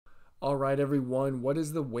All right, everyone, what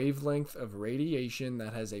is the wavelength of radiation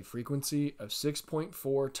that has a frequency of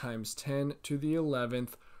 6.4 times 10 to the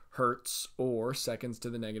 11th hertz, or seconds to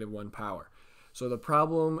the -1 power? So the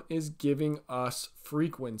problem is giving us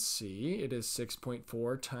frequency. It is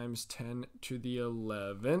 6.4 times 10 to the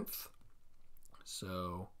 11th.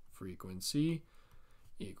 So frequency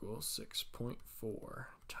equals 6.4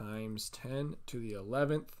 times 10 to the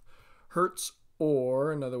 11th hertz,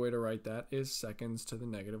 or another way to write that is seconds to the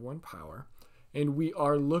 -1 power. And we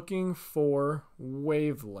are looking for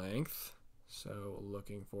wavelength. So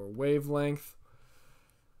looking for wavelength.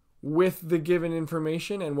 With the given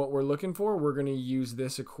information and what we're looking for, we're going to use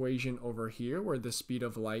this equation over here where the speed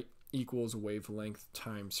of light equals wavelength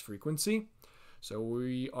times frequency. So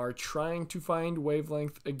we are trying to find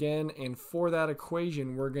wavelength again, and for that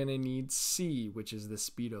equation, we're going to need c, which is the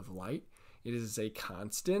speed of light. It is a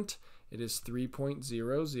constant. It is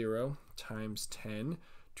 3.00 times 10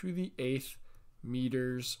 to the 8th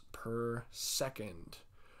meters per second.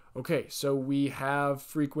 Okay, so we have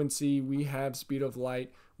frequency, we have speed of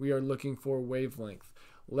light, we are looking for wavelength.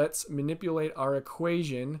 Let's manipulate our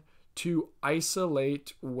equation to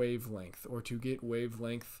isolate wavelength, or to get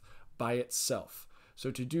wavelength by itself.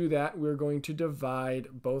 So to do that, we're going to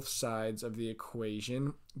divide both sides of the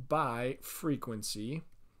equation by frequency.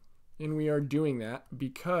 And we are doing that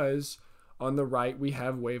because on the right we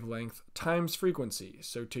have wavelength times frequency.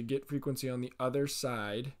 So to get frequency on the other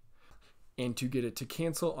side and to get it to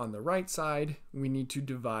cancel on the right side, we need to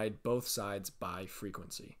divide both sides by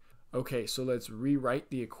frequency. Okay, so let's rewrite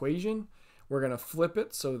the equation. We're going to flip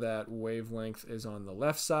it so that wavelength is on the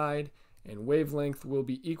left side, and wavelength will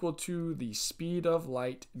be equal to the speed of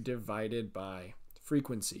light divided by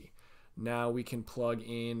frequency. Now we can plug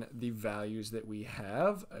in the values that we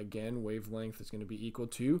have. Again, wavelength is going to be equal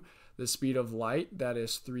to the speed of light, that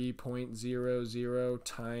is 3.00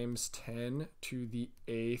 times 10 to the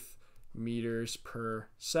 8th meters per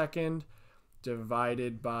second,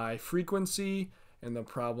 divided by frequency, and the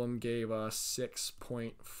problem gave us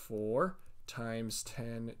 6.4 times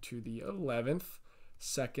 10 to the 11th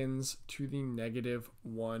seconds to the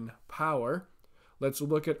 -1 power. Let's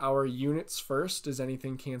look at our units first. Does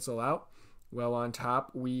anything cancel out? Well, on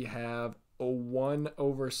top we have a 1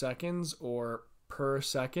 over seconds, or per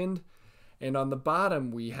second. And on the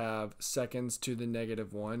bottom we have seconds to the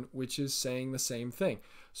 -1, which is saying the same thing.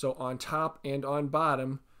 So on top and on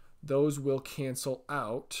bottom, those will cancel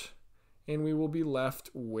out, and we will be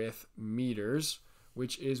left with meters,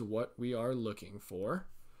 which is what we are looking for.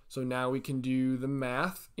 So now we can do the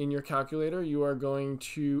math. In your calculator, you are going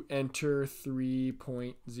to enter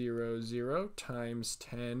 3.00 times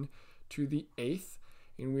 10 to the 8th,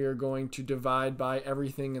 and we are going to divide by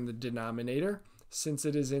everything in the denominator. Since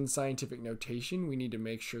it is in scientific notation, we need to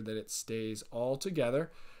make sure that it stays all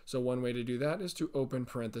together. So one way to do that is to open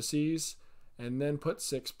parentheses and then put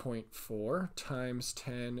 6.4 times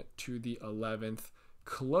 10 to the 11th,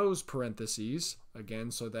 close parentheses,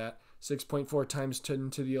 again, so that 6.4 times 10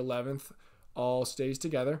 to the 11th all stays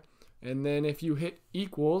together. And then if you hit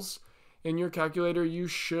equals in your calculator, you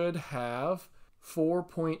should have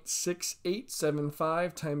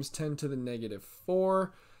 4.6875 times 10 to the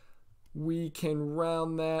 -4. We can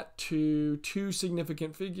round that to two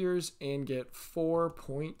significant figures and get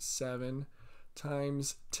 4.7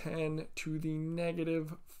 times 10 to the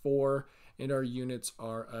 -4, and our units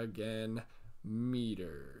are again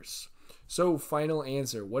meters. So final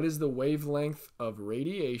answer, what is the wavelength of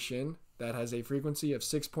radiation that has a frequency of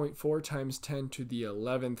 6.4 times 10 to the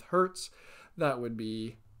 11th hertz? That would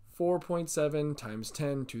be 4.7 times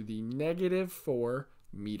 10 to the -4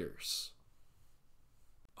 meters.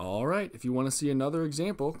 All right, if you want to see another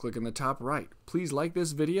example, click in the top right. Please like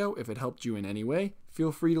this video if it helped you in any way.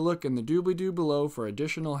 Feel free to look in the doobly-doo below for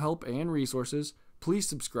additional help and resources. Please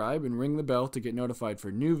subscribe and ring the bell to get notified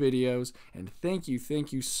for new videos. And thank you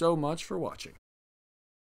so much for watching.